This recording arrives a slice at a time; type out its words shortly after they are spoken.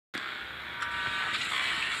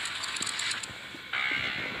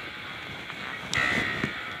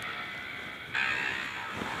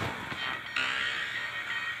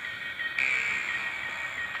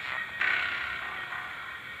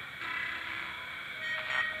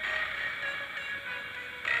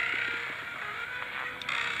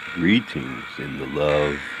Greetings in the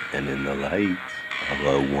love and in the light of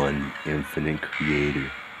our one infinite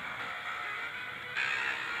creator.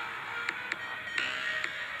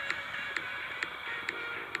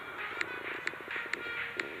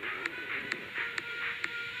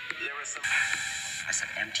 I said,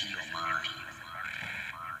 empty your mind.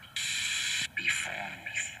 Be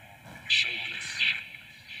formless, shapeless,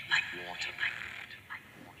 like water.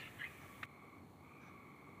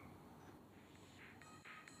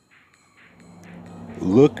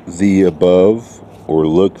 Look thee above, or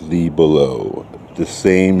look thee below, the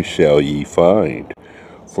same shall ye find.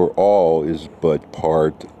 For all is but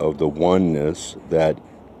part of the oneness that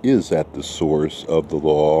is at the source of the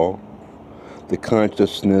law. The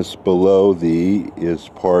consciousness below thee is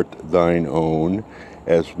part thine own,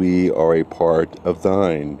 as we are a part of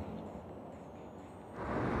thine.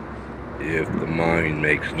 If the mind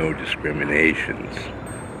makes no discriminations,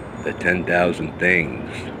 the 10,000 things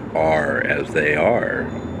are as they are,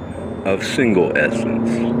 of single essence.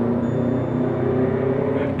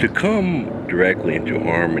 To come directly into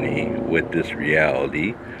harmony with this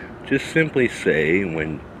reality, just simply say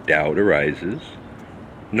when doubt arises,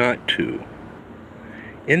 not to.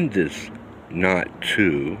 In this not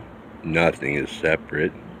to, nothing is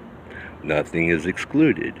separate, nothing is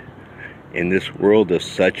excluded. In this world of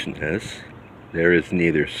suchness, there is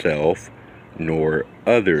neither self nor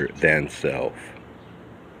other than self.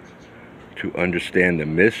 To understand the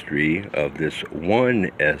mystery of this one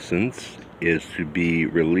essence is to be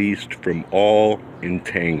released from all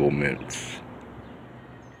entanglements.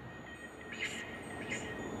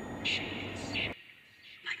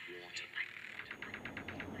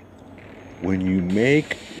 When you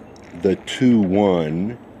make the two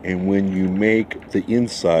one, and when you make the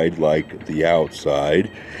inside like the outside,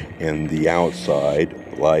 and the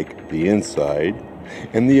outside like the inside,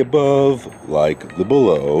 and the above like the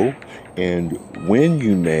below, and when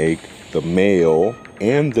you make the male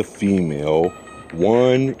and the female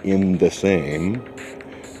one in the same,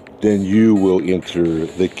 then you will enter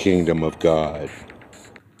the kingdom of God.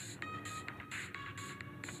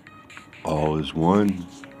 All is one.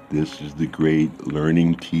 This is the great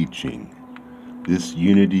learning teaching. This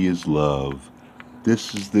unity is love.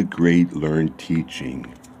 This is the great learned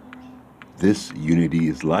teaching. This unity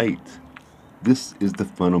is light. This is the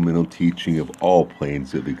fundamental teaching of all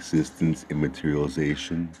planes of existence and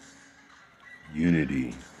materialization.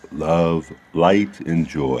 Unity, love, light, and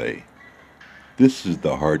joy. This is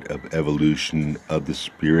the heart of evolution of the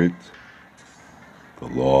spirit, the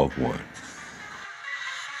law of one.